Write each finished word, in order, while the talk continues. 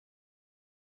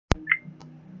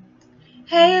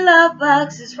Hey love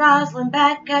bugs, it's Roslynn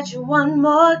back at you one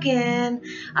more again.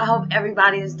 I hope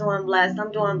everybody is doing blessed.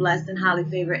 I'm doing blessed and highly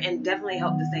favored and definitely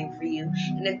hope the same for you.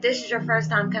 And if this is your first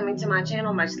time coming to my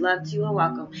channel, much love to you and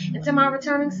welcome. And to my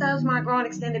returning subs, my growing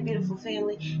extended beautiful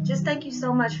family, just thank you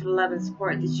so much for the love and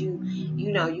support that you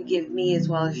give me as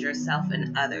well as yourself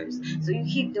and others. So you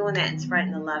keep doing that and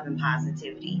spreading the love and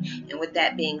positivity. And with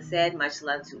that being said, much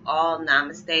love to all.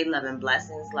 Namaste, love and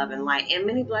blessings, love and light. And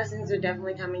many blessings are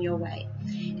definitely coming your way.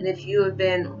 And if you have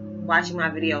been watching my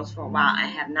videos for a while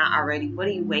and have not already, what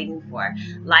are you waiting for?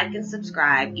 Like and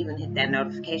subscribe, even hit that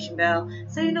notification bell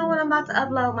so you know when I'm about to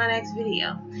upload my next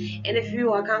video. And if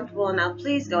you are comfortable enough,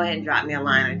 please go ahead and drop me a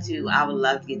line or two. I would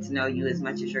love to get to know you as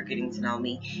much as you're getting to know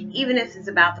me, even if it's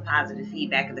about the positive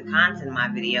feedback of the content of my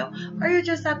video, or you're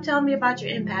just up telling me about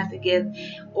your empathic gift,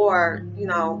 or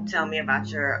tell me about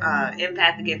your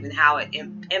empathic gift and how it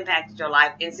impacted your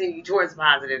life and send you towards a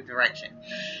positive direction.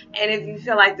 And if you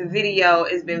feel like the video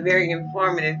has been very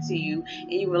informative to you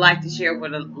and you would like to share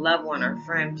with a loved one or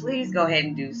friend, please go ahead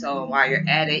and do so. And while you're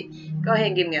at it, go ahead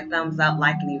and give me a thumbs up,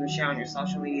 like, and even share on your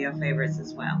social media favorites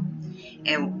as well.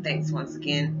 And thanks once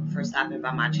again for stopping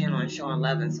by my channel and showing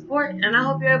love and support. And I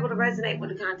hope you're able to resonate with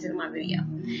the content of my video.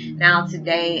 Now,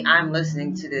 today I'm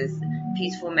listening to this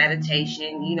peaceful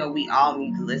meditation. We all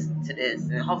need to listen to this,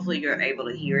 and hopefully you're able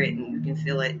to hear it and you can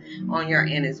feel it on your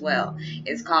end as well.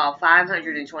 It's called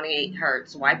 528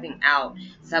 Hertz, Wiping Out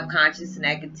Subconscious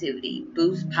Negativity,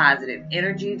 Boost Positive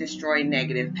Energy, Destroy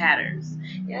Negative Patterns.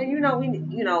 Yeah,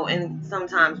 and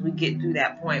sometimes we get through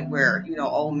that point where,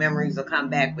 old memories will come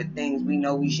back with things we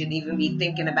know we shouldn't even be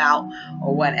thinking about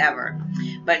or whatever.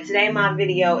 But today my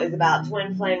video is about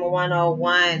Twin Flame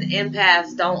 101.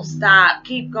 Empaths, don't stop.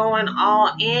 Keep going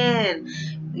all in.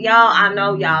 Y'all, I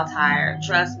know y'all tired.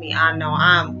 Trust me, I know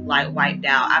I'm like wiped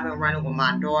out. I've been running with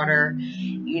my daughter.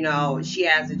 She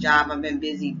has a job. I've been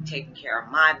busy taking care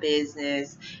of my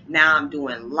business. Now I'm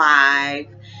doing live,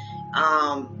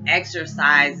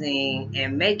 exercising,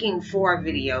 and making 4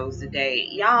 videos a day.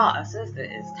 Y'all, a sister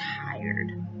is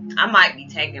tired. I might be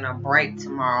taking a break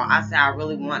tomorrow. I say I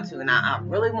really want to, and I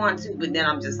really want to, but then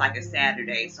I'm just like a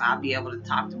Saturday, so I'll be able to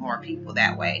talk to more people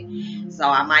that way. So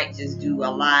I might just do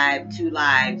a live, 2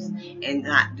 lives, and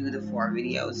not do the 4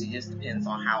 videos. It just depends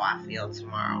on how I feel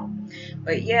tomorrow.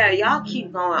 But yeah, y'all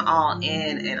keep going all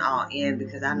in and all in,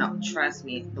 because I know, trust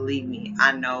me, believe me,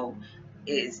 I know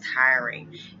it is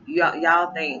tiring.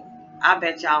 Y'all think, I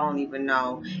bet y'all don't even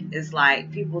know. It's like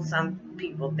some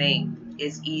people think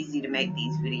it's easy to make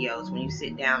these videos when you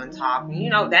sit down and talk.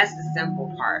 That's the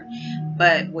simple part.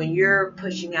 But when you're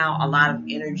pushing out a lot of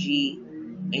energy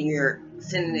and you're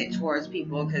sending it towards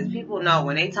people, because people know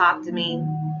when they talk to me,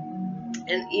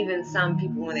 and even some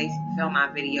people when they film my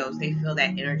videos, they feel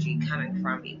that energy coming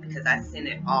from me because I send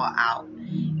it all out.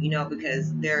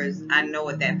 Because I know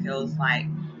what that feels like,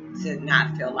 to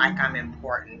not feel like I'm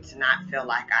important, to not feel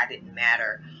like I didn't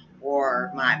matter,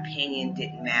 or my opinion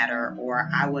didn't matter, or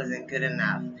I wasn't good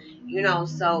enough.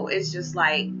 So it's just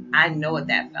like, I know what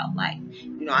that felt like.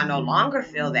 I no longer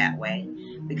feel that way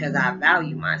because I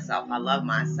value myself. I love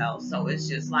myself. So it's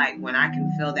just like, when I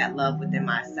can feel that love within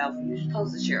myself, you're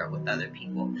supposed to share it with other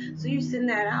people. So you send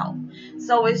that out.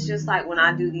 So it's just like, when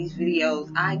I do these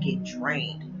videos, I get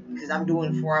drained, because I'm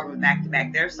doing 4 of them back to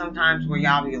back. There's some times where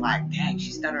y'all be like, dang,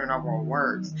 she's stuttering over her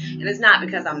words. And it's not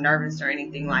because I'm nervous or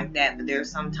anything like that, but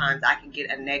there's sometimes I can get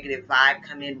a negative vibe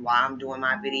come in while I'm doing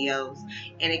my videos,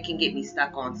 and it can get me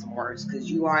stuck on some words,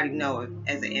 because you already know,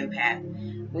 as an empath,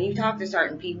 when you talk to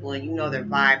certain people and their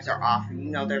vibes are off,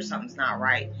 or there's something's not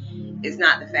right, it's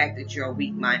not the fact that you're a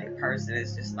weak-minded person.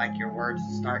 It's just like your words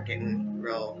start getting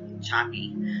real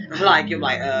choppy. Like, you're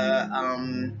like,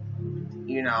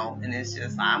 and it's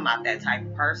just, I'm not that type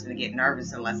of person to get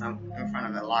nervous unless I'm in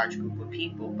front of a large group of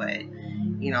people. But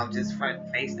just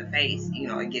face to face,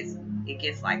 it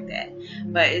gets like that.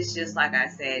 But it's just like I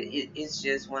said, it's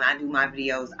just, when I do my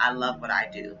videos, I love what I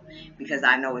do, because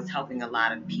I know it's helping a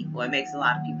lot of people. It makes a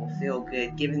lot of people feel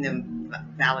good, giving them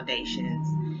validations,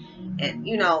 and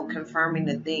confirming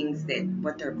the things that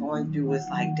what they're going through is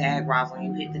like, dag, Roslynn,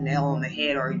 you hit the nail on the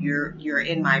head, or you're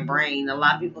in my brain. A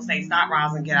lot of people say, stop,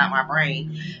 Roslynn, get out my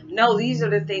brain. No, these are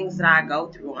the things that I go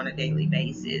through on a daily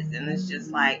basis, and it's just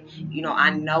like,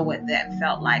 I know what that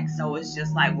felt like. So it's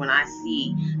just like, when I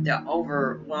see the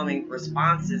overwhelming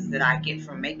responses that I get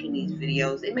from making these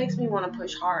videos, it makes me want to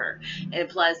push harder. And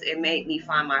plus, it made me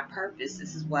find my purpose.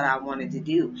 This is what I wanted to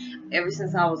do. Ever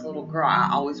since I was a little girl,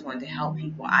 I always wanted to help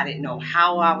people. I didn't know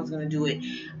how I was going to do it.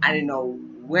 I didn't know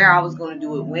where I was going to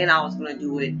do it, when I was going to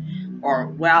do it, or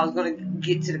where I was going to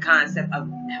get to the concept of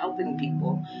helping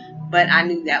people. But I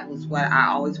knew that was what I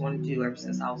always wanted to do ever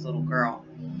since I was a little girl.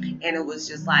 And it was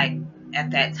just like,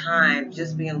 at that time,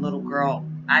 just being a little girl,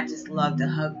 I just loved to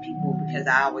hug people, because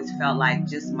I always felt like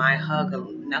just my hug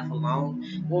enough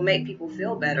alone will make people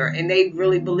feel better. And they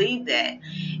really believed that.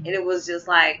 And it was just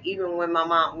like, even when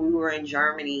we were in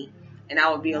Germany, and I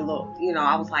would be a little,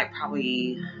 I was like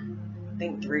probably, I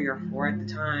think 3 or 4 at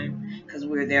the time, because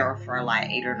we were there for like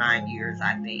 8 or 9 years,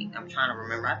 I think. I'm trying to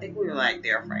remember. I think we were like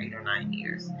there for 8 or 9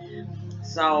 years.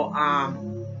 So,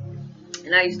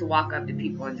 and I used to walk up to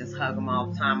people and just hug them all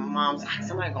the time. My mom's like,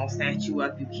 somebody gonna snatch you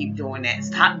up, you keep doing that.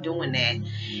 Stop doing that.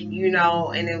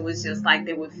 And it was just like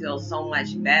they would feel so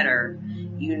much better,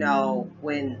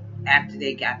 when after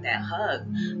they got that hug.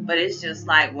 But it's just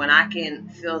like when I can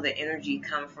feel the energy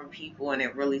come from people and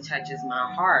it really touches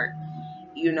my heart,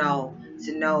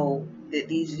 to know that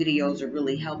these videos are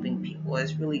really helping people.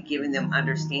 It's really giving them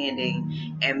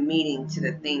understanding and meaning to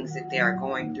the things that they are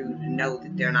going through, to know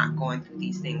that they're not going through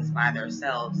these things by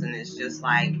themselves. And it's just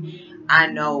like, I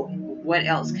know, what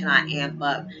else can I amp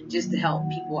up just to help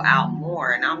people out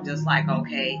more? And I'm just like,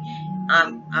 okay,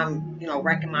 I'm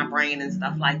wrecking my brain and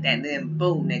stuff like that. And then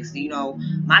boom, next thing you know,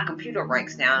 my computer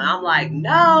breaks down. And I'm like,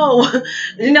 no,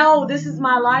 no, this is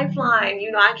my lifeline.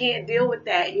 I can't deal with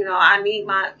that. I need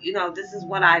my, this is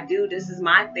what I do. This is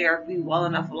my therapy, well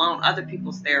enough alone. Other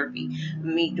people's therapy,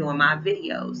 me doing my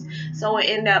videos. So it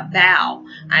ended up I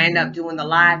end up doing the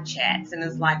live chats, and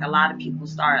it's like a lot of people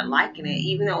started liking it,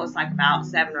 even though it's like about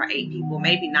 7 or 8 people,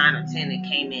 maybe 9 or 10 that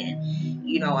came in,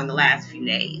 in the last few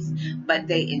days, but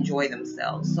they enjoy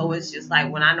themselves. So it's just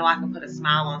like, when I know I can put a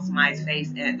smile on somebody's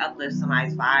face and uplift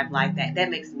somebody's vibe like that, that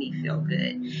makes me feel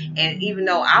good. And even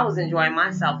though I was enjoying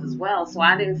myself as well, so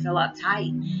I didn't feel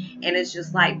uptight. And it's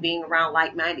just like being around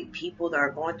like-minded people that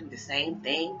are going through the same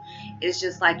thing. It's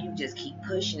just like you just keep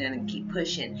pushing it and keep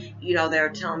pushing. They're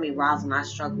telling me, Roslynn, I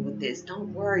struggle with this.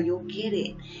 Don't worry, you'll get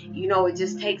it. It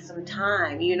just takes some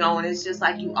time, and it's just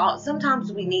like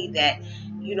sometimes we need that,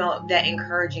 that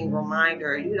encouraging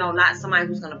reminder, not somebody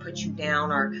who's going to put you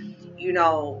down or,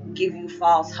 give you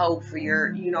false hope for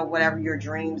your, whatever your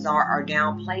dreams are, or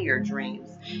downplay your dreams.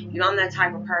 I'm that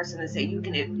type of person to say you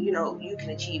can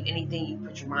achieve anything you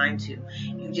put your mind to.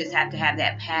 You just have to have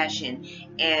that passion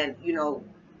and,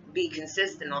 be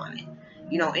consistent on it.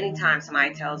 Anytime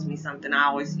somebody tells me something, I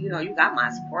always, you got my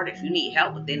support if you need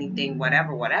help with anything,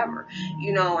 whatever,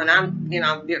 and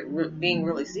I'm, being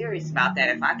really serious about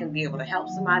that. If I can be able to help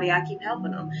somebody, I keep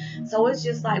helping them. So it's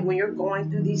just like, when you're going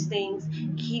through these things,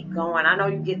 keep going. I know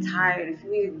you get tired. If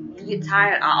you get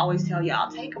tired, I always tell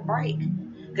y'all, take a break.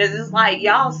 Because it's like,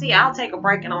 y'all see, I'll take a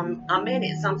break in a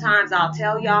minute. Sometimes I'll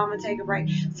tell y'all I'm going to take a break.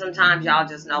 Sometimes y'all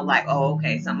just know, like, oh,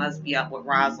 okay, something must be up with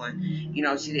Roslynn.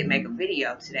 She didn't make a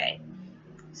video today.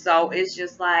 So it's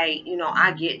just like,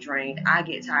 I get drained, I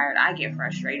get tired, I get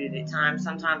frustrated at times.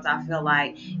 Sometimes I feel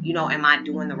like, am I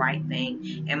doing the right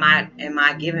thing? Am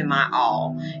I giving my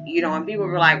all? And people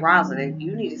were like, Roslynn,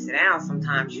 you need to sit down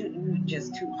sometimes. You're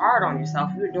just too hard on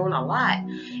yourself. You're doing a lot.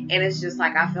 And it's just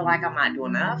like, I feel like I'm not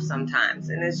doing enough sometimes.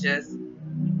 And it's just,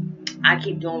 I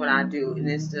keep doing what I do. And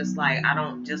it's just like, I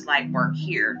don't just like work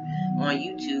here on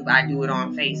YouTube. I do it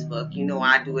on Facebook.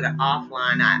 I do it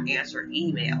offline. I answer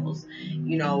emails,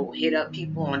 hit up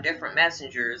people on different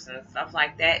messengers and stuff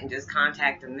like that, and just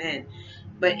contact them in.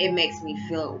 But it makes me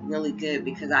feel really good,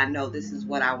 because I know this is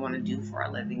what I want to do for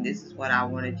a living. This is what I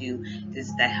want to do. This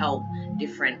is to help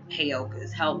different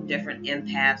Heyokas, help different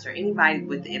empaths, or anybody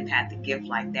with the empathic gift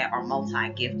like that, or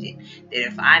multi-gifted, that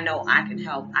if I know I can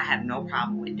help, I have no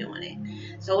problem with doing it.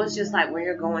 So it's just like, when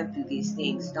you're going through these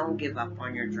things, don't give up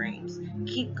on your dreams.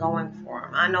 Keep going for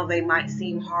them. I know they might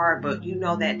seem hard, but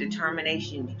that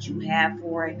determination that you have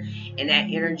for it, and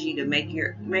that energy to make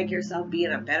yourself be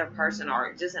in a better person,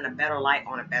 or just in a better light,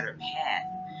 on a better path.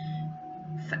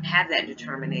 Have that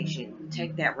determination.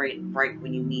 Take that break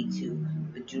when you need to,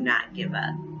 but do not give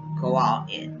up. Go all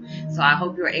in. So I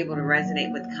hope you're able to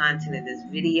resonate with the content of this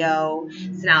video.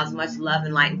 Send out as much love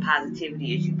and light and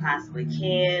positivity as you possibly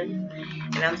can.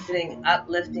 And I'm sending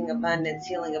uplifting abundance,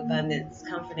 healing abundance,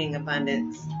 comforting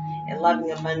abundance, and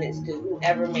loving abundance to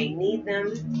whoever may need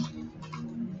them.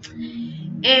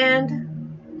 And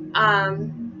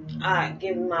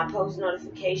giving my post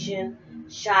notification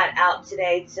shout out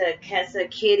today to Kessa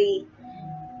Kitty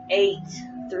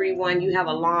 831. You have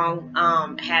a long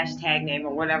hashtag name,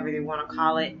 or whatever they want to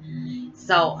call it.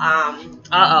 So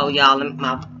y'all,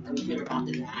 my computer about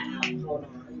to die. Hold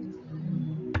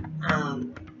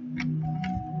on.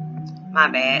 My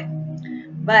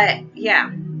bad. But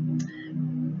yeah,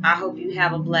 I hope you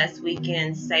have a blessed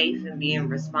weekend, safe and being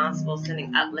responsible,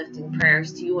 sending uplifting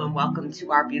prayers to you, and welcome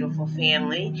to our beautiful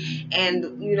family.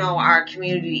 And you know, our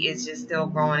community is just still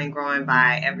growing and growing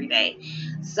by every day.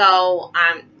 So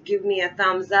give me a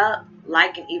thumbs up,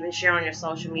 like, and even share on your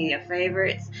social media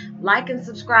favorites. Like and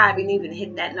subscribe, and even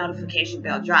hit that notification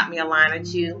bell. Drop me a line or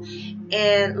two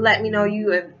and let me know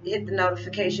you have hit the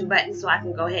notification button so I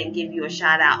can go ahead and give you a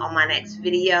shout out on my next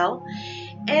video.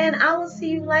 And I will see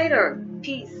you later.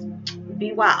 Peace.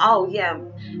 Be wild. Oh, yeah.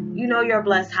 You know you're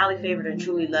blessed, highly favored, and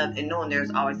truly loved, and knowing there's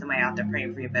always somebody out there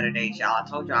praying for your better days, y'all. I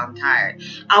told y'all I'm tired.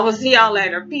 I will see y'all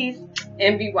later. Peace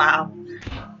and be wild.